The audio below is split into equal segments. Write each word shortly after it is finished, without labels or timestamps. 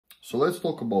So let's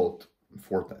talk about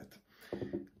Fortnite.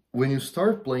 When you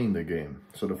start playing the game,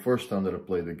 so the first time that I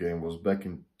played the game was back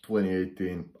in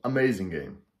 2018, amazing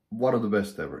game. One of the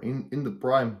best ever. In the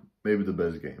prime, maybe the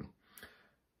best game.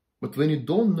 But when you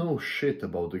don't know shit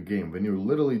about the game, when you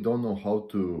literally don't know how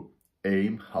to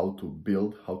aim, how to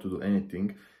build, how to do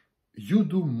anything, you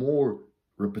do more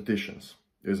repetitions,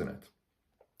 isn't it?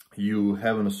 You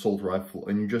have an assault rifle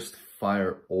and you just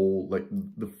fire all, like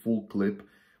the full clip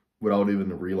without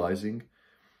even realizing.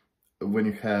 When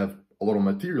you have a lot of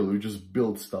material, you just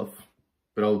build stuff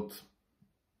without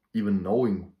even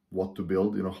knowing what to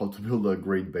build, you know, how to build a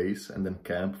great base and then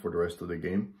camp for the rest of the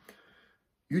game.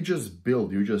 You just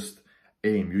build, you just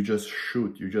aim, you just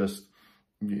shoot, you just,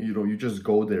 you know, you just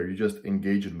go there, you just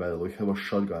engage in battle. You have a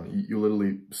shotgun, you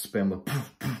literally spam like,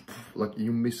 poof, poof, poof, like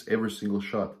you miss every single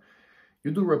shot. You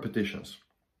do repetitions.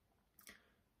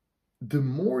 The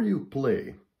more you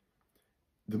play,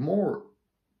 the more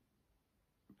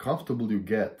comfortable you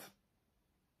get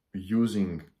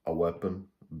using a weapon,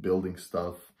 building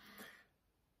stuff.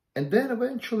 And then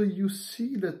eventually you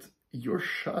see that your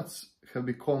shots have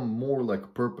become more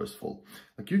like purposeful.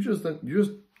 Like you don't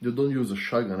use a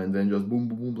shotgun and then just boom,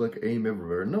 boom, boom, like aim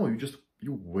everywhere. No,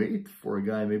 you wait for a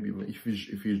guy, maybe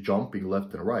if he's jumping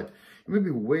left and right, you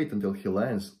maybe wait until he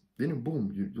lands, then you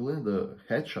boom, you land a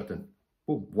headshot and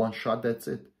boom, one shot, that's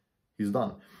it. He's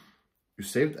done. You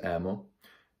saved ammo,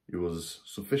 it was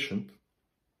sufficient,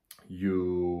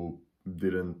 you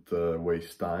didn't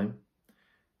waste time,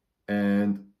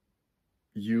 and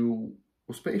you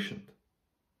was patient.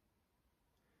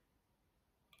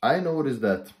 I noticed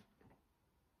that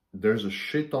there's a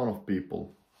shit ton of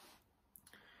people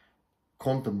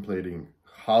contemplating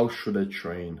how should I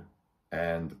train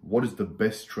and what is the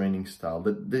best training style.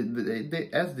 They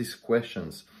ask these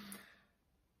questions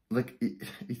like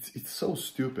it's so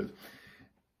stupid.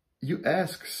 You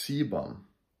ask CBum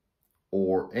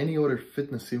or any other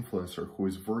fitness influencer who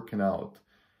is working out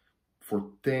for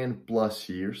 10 plus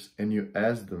years and you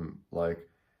ask them like,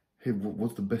 hey,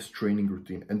 what's the best training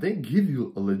routine? And they give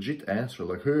you a legit answer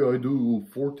like, hey, I do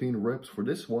 14 reps for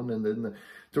this one and then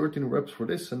 13 reps for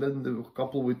this and then a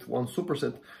couple with one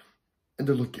superset. And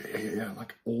they're like, yeah,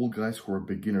 like all guys who are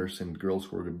beginners and girls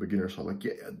who are beginners are like,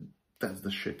 yeah, that's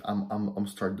the shit. I'm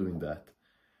start doing that.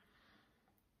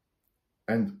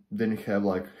 And then you have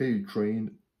like, hey,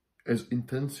 train as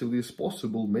intensively as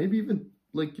possible. Maybe even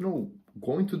like, you know,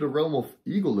 going to the realm of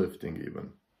ego lifting even.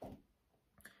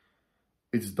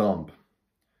 It's dumb.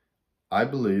 I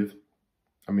believe,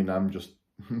 I mean, I'm just,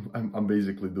 I'm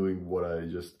basically doing what I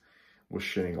just was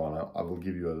shitting on. I will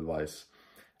give you advice.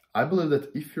 I believe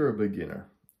that if you're a beginner,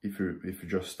 if you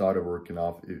just started working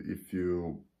out, if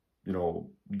you know,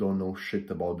 don't know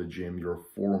shit about the gym, your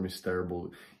form is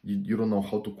terrible, you don't know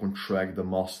how to contract the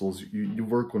muscles, you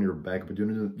work on your back, but you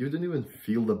don't even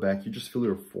feel the back, you just feel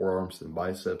your forearms and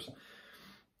biceps.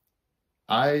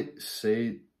 I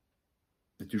say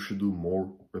that you should do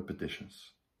more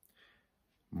repetitions,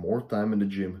 more time in the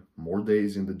gym, more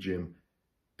days in the gym,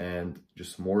 and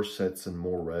just more sets and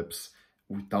more reps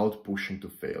without pushing to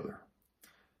failure.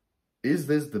 Is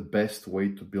this the best way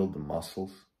to build the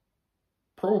muscles?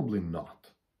 Probably not.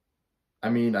 I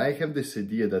mean, I have this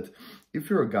idea that if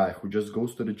you're a guy who just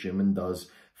goes to the gym and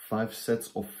does 5 sets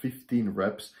of 15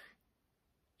 reps,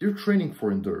 you're training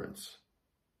for endurance.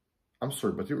 I'm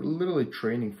sorry, but you're literally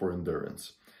training for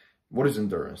endurance. What is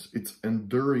endurance? It's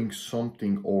enduring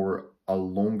something over a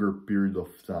longer period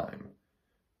of time.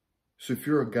 So if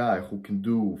you're a guy who can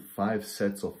do 5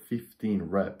 sets of 15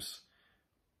 reps,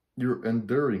 you're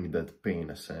enduring that pain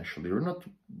essentially. You're not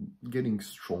getting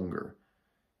stronger,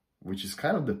 which is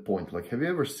kind of the point. Like, have you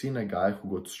ever seen a guy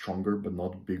who got stronger but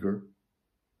not bigger?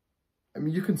 I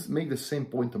mean, you can make the same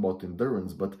point about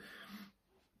endurance, but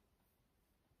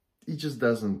it just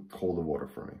doesn't hold the water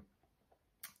for me.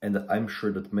 And I'm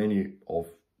sure that many of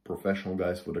professional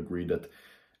guys would agree that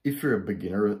if you're a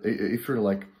beginner, if you're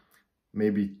like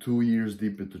maybe 2 years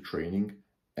deep into training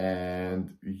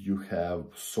and you have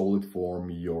solid form,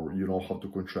 you know how to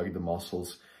contract the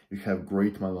muscles, you have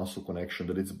great mind-muscle connection,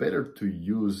 that it's better to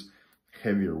use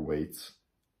heavier weights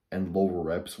and lower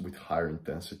reps with higher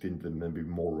intensity than maybe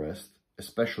more rest,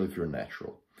 especially if you're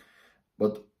natural.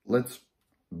 But let's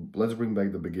bring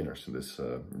back the beginners in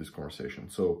this conversation.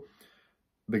 So,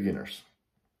 beginners.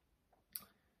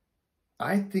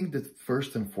 I think that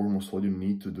first and foremost what you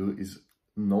need to do is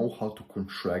know how to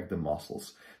contract the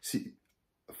muscles. See,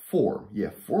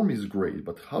 form is great,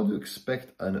 but how do you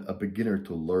expect a beginner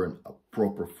to learn a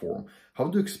proper form? How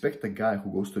do you expect a guy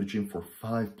who goes to the gym for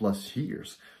 5+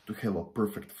 years to have a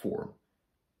perfect form?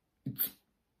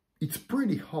 it's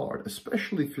pretty hard,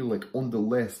 especially if you're like on the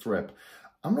last rep.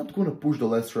 I'm not going to push the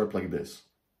last rep like this.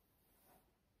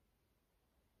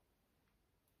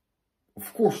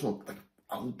 Of course not. Like,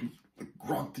 I'll be like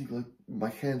grunting, like my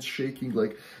hands shaking,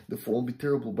 like the fall will be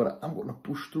terrible, but I'm going to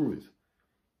push through it.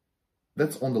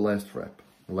 That's on the last rep,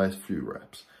 the last few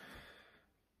reps.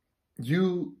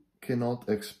 You cannot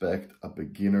expect a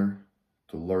beginner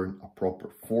to learn a proper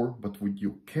form, but what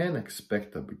you can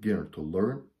expect a beginner to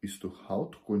learn is to how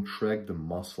to contract the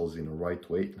muscles in the right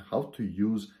way and how to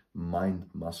use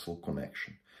mind-muscle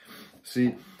connection.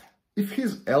 See, if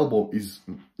his elbow is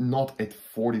not at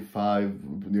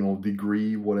 45,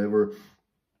 degree, whatever,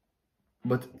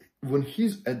 but when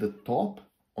he's at the top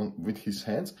with his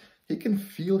hands, he can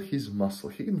feel his muscle.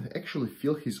 He can actually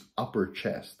feel his upper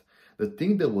chest, the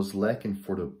thing that was lacking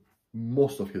for the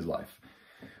most of his life.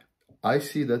 I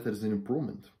see that as an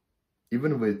improvement,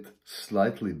 even with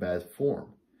slightly bad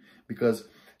form, because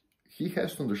he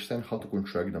has to understand how to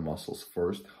contract the muscles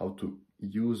first, how to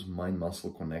use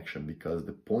mind-muscle connection, because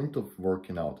the point of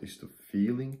working out is to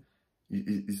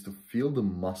feel the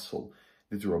muscle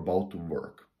that you're about to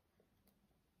work.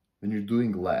 When you're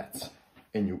doing lats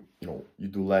and you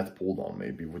do lat pull down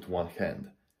maybe with one hand,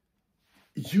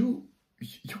 you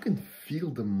can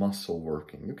feel the muscle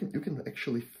working. You can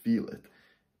actually feel it.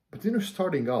 But when you're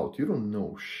starting out, you don't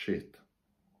know shit.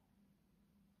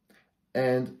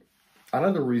 And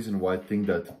another reason why I think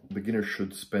that beginners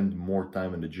should spend more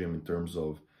time in the gym in terms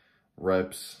of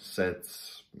reps,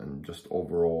 sets, and just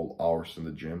overall hours in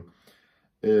the gym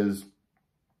is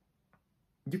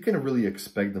you can't really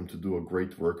expect them to do a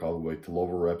great workout with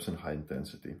lower reps and high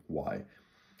intensity. Why?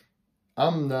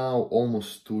 I'm now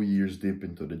almost 2 years deep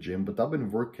into the gym, but I've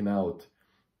been working out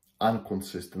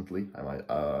inconsistently, I might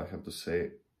have to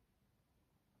say.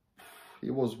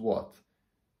 It was what?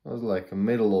 It was like the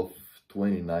middle of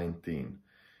 2019.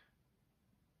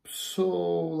 So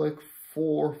like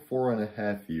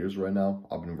 4.5 years right now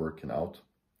I've been working out,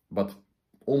 but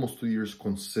almost 2 years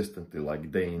consistently,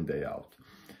 like day in, day out.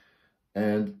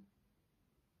 And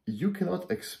you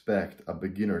cannot expect a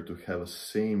beginner to have the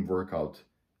same workout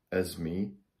as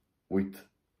me with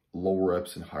lower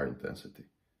reps and higher intensity.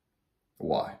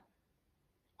 Why?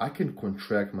 I can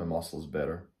contract my muscles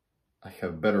better. I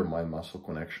have better mind-muscle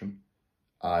connection.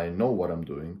 I know what I'm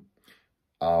doing.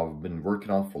 I've been working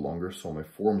out for longer, so my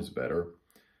form is better.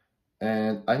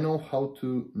 And I know how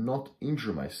to not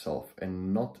injure myself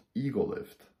and not ego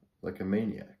lift like a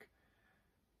maniac.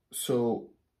 So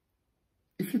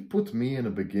if you put me in a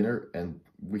beginner and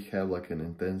we have like an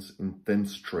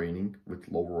intense training with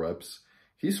lower reps,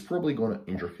 he's probably going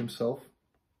to injure himself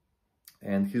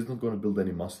and he's not going to build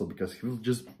any muscle because he will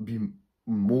just be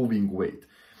moving weight.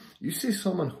 You see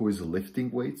someone who is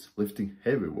lifting weights, lifting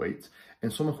heavy weights,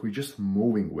 and someone who is just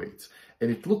moving weights,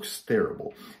 and it looks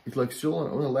terrible. It's like still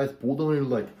on a lat pull down, you're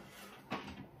like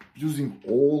using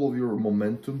all of your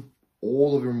momentum.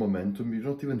 You're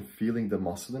not even feeling the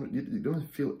muscle. You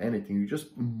don't feel anything. You're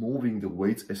just moving the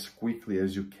weights as quickly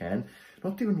as you can,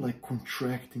 not even like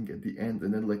contracting at the end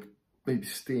and then like maybe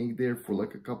staying there for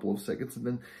like a couple of seconds and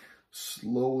then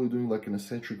slowly doing like an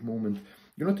eccentric movement.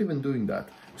 You're not even doing that.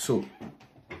 So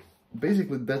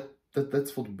basically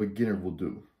that's what a beginner will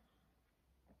do.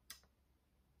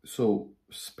 So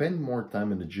spend more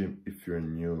time in the gym if you're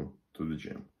new to the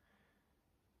gym.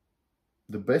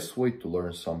 The best way to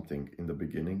learn something in the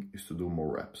beginning is to do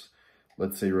more reps.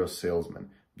 Let's say you're a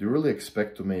salesman. Do you really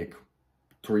expect to make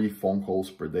 3 phone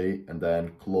calls per day and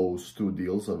then close 2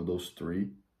 deals out of those 3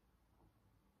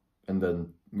 and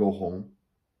then go home?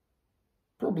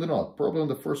 Probably not. Probably on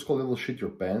the first call you will shit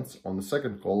your pants. On the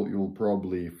second call you will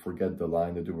probably forget the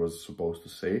line that you were supposed to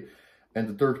say. And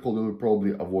the third call you will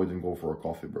probably avoid and go for a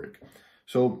coffee break.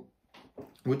 So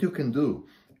what you can do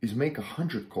is make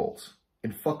 100 calls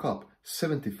and fuck up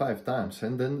 75 times,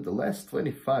 and then the last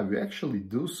 25 you actually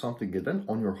do something, and then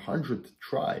on your 100th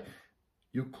try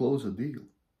you close a deal.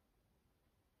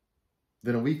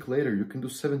 Then a week later you can do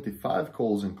 75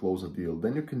 calls and close a deal.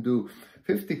 Then you can do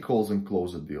 50 calls and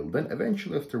close a deal. Then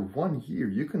eventually after 1 year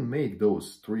you can make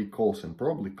those 3 calls and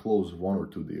probably close 1 or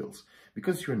 2 deals,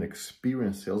 because you're an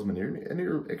experienced salesman and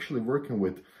you're actually working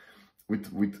with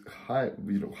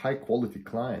high quality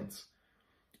clients.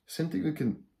 Same thing you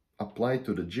can apply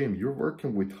to the gym. You're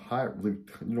working with higher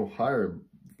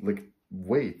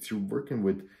weights. You're working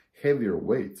with heavier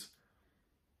weights,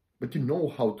 but you know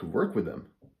how to work with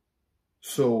them.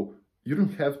 So you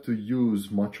don't have to use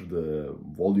much of the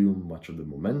volume, much of the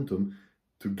momentum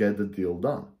to get the deal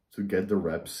done, to get the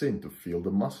reps in, to feel the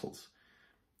muscles.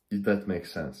 If that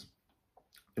makes sense.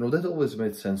 You know, that always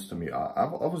made sense to me. I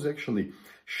was actually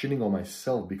shitting on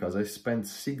myself because I spent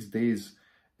 6 days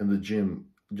in the gym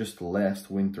just last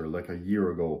winter, like a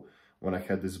year ago, when I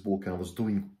had this bulk, and I was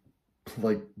doing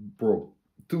like, bro,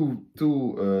 I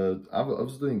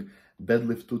was doing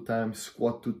deadlift 2 times,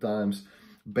 squat 2 times,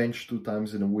 bench 2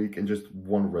 times in a week, and just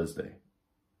one rest day.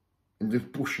 And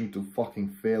just pushing to fucking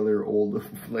failure all the,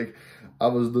 like, I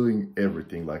was doing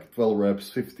everything, like 12 reps,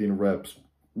 15 reps,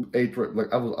 8 reps,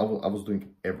 like I was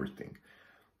doing everything.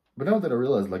 But now that I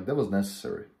realized, like, that was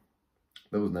necessary.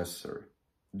 That was necessary.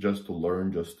 Just to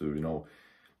learn, just to, you know,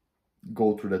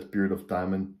 go through that period of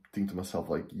time and think to myself,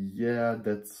 like, yeah,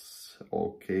 that's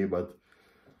okay, but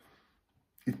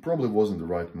it probably wasn't the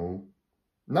right move.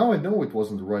 Now I know it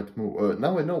wasn't the right move.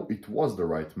 Now I know it was the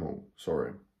right move,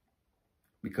 sorry.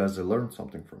 Because I learned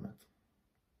something from it.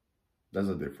 That's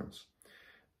the difference.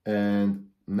 And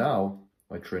now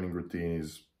my training routine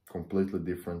is completely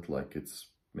different. Like, it's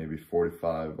maybe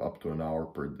 45 up to an hour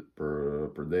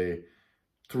per day,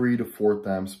 3 to 4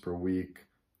 times per week.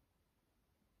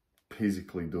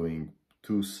 Basically doing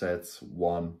 2 sets,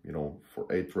 one, you know, for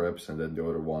 8 reps, and then the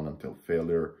other one until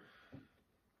failure.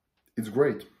 It's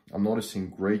great. I'm noticing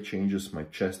great changes. My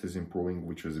chest is improving,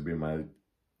 which has been my,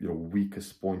 you know,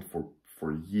 weakest point for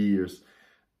years.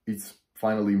 It's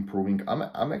finally improving.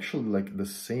 I'm actually like the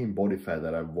same body fat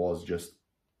that I was just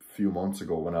a few months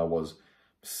ago when I was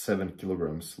 7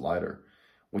 kilograms lighter,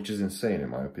 which is insane in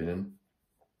my opinion.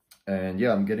 And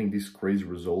yeah, I'm getting these crazy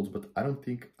results, but I don't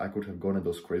think I could have gotten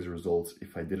those crazy results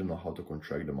if I didn't know how to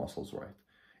contract the muscles right.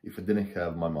 If I didn't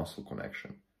have my muscle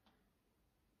connection.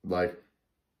 Like,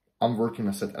 I'm working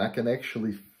a set and I can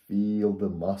actually feel the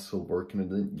muscle working,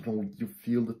 and then, you know, you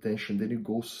feel the tension, then you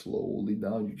go slowly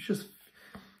down. You just,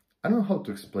 I don't know how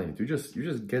to explain it. You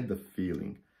just get the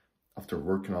feeling after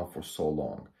working out for so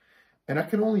long. And I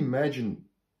can only imagine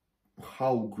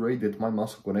how great that my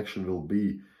muscle connection will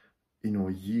be in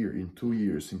a year, in 2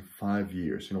 years, in 5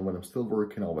 years, you know, when I'm still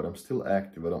working out, when I'm still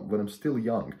active, when I'm still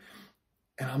young.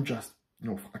 And I'm just, you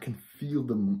know, I can feel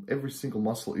every single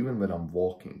muscle, even when I'm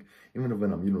walking, even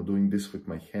when I'm, you know, doing this with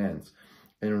my hands.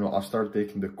 And, you know, I started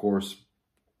taking the course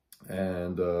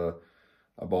and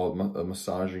about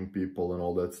massaging people and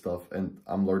all that stuff. And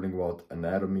I'm learning about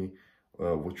anatomy,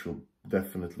 which will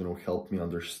definitely, you know, help me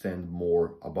understand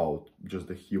more about just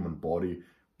the human body.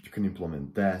 You can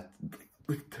implement that.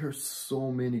 Like, there's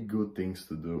so many good things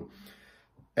to do.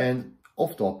 And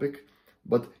off topic,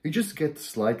 but you just get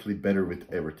slightly better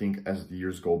with everything as the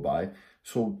years go by.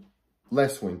 So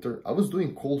last winter, I was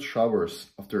doing cold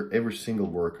showers after every single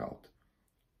workout,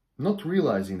 not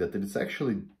realizing that it's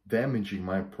actually damaging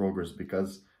my progress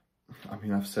because, I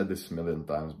mean, I've said this a million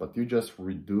times, but you just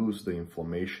reduce the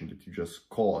inflammation that you just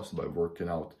caused by working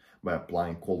out, by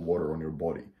applying cold water on your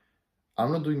body.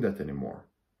 I'm not doing that anymore.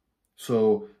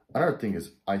 So another thing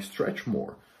is I stretch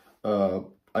more.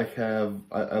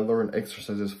 I learned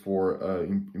exercises for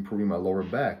improving my lower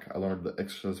back. I learned the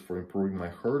exercises for improving my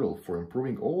hurdle, for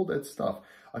improving all that stuff.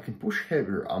 I can push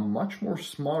heavier. I'm much more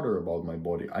smarter about my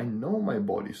body. I know my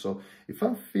body. So if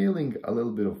I'm feeling a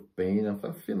little bit of pain, if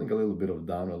I'm feeling a little bit of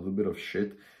down, a little bit of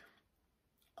shit,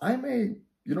 I may,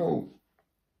 you know,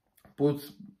 put,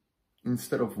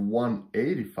 instead of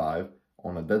 185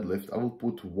 on a deadlift, I will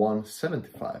put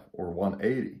 175 or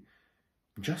 180.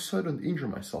 Just so I don't injure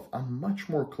myself. I'm much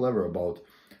more clever about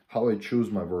how I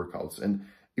choose my workouts. And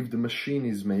if the machine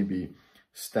is maybe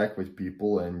stacked with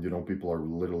people and, you know, people are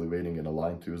literally waiting in a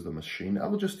line to use the machine, I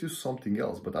will just use something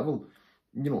else. But I will,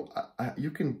 you know,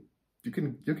 you can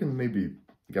maybe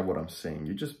get what I'm saying.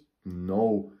 You just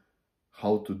know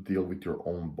how to deal with your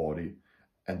own body,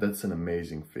 and that's an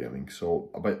amazing feeling. So,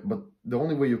 but the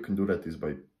only way you can do that is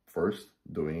by first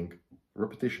doing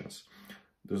repetitions.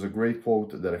 There's a great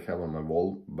quote that I have on my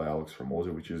wall by Alex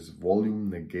Hormozi, which is volume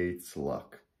negates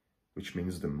luck, which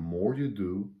means the more you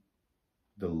do,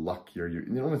 the luckier you.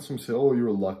 You know, when some say, "Oh,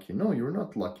 you're lucky." No, you're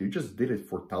not lucky. You just did it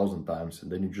 4,000 times,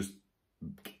 and then you just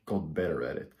got better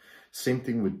at it. Same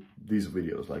thing with these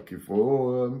videos. Like, if,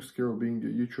 oh, I'm scared of being a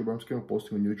YouTuber, I'm scared of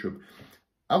posting on YouTube.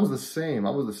 I was the same.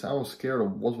 I was scared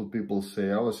of what would people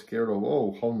say. I was scared of,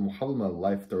 oh, how will my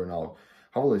life turn out?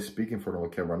 How will I speak in front of a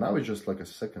camera? Now it's just like a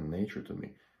second nature to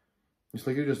me. It's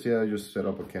like you just set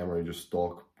up a camera, you just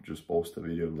talk, just post a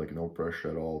video, like no pressure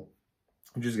at all.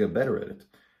 You just get better at it.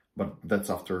 But that's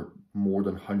after more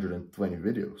than 120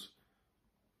 videos.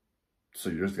 So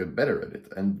you just get better at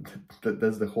it. And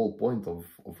that's the whole point of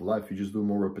life. You just do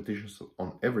more repetitions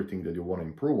on everything that you want to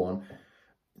improve on.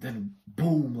 Then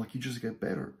boom, like you just get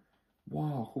better.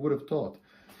 Wow, who would have thought?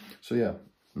 So yeah,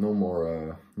 no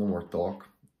more talk.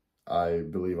 I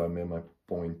believe I made my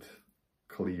point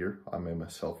clear. I made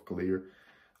myself clear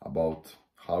about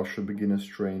how should beginners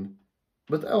train.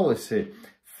 But I always say,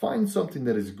 find something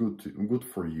that is good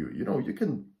for you. You know, you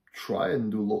can try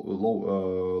and do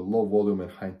low volume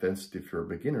and high intensity if you're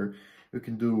a beginner. You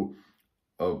can do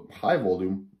high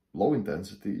volume, low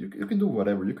intensity. You can do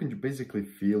whatever. You can basically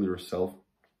feel yourself.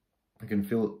 You can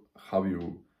feel how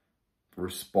you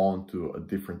respond to a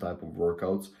different type of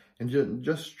workouts and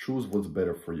just choose what's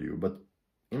better for you. But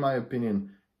in my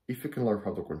opinion, if you can learn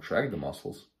how to contract the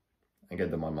muscles and get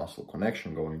the mind-muscle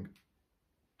connection going,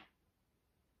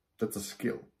 that's a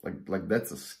skill. Like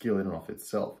that's a skill in and of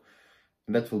itself.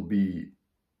 And that will be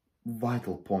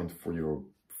vital point for your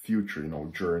future, you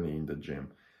know, journey in the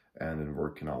gym and in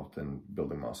working out and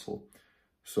building muscle.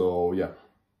 So yeah,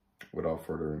 without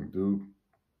further ado,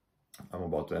 I'm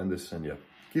about to end this, and yeah,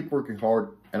 keep working hard,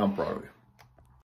 and I'm proud of you.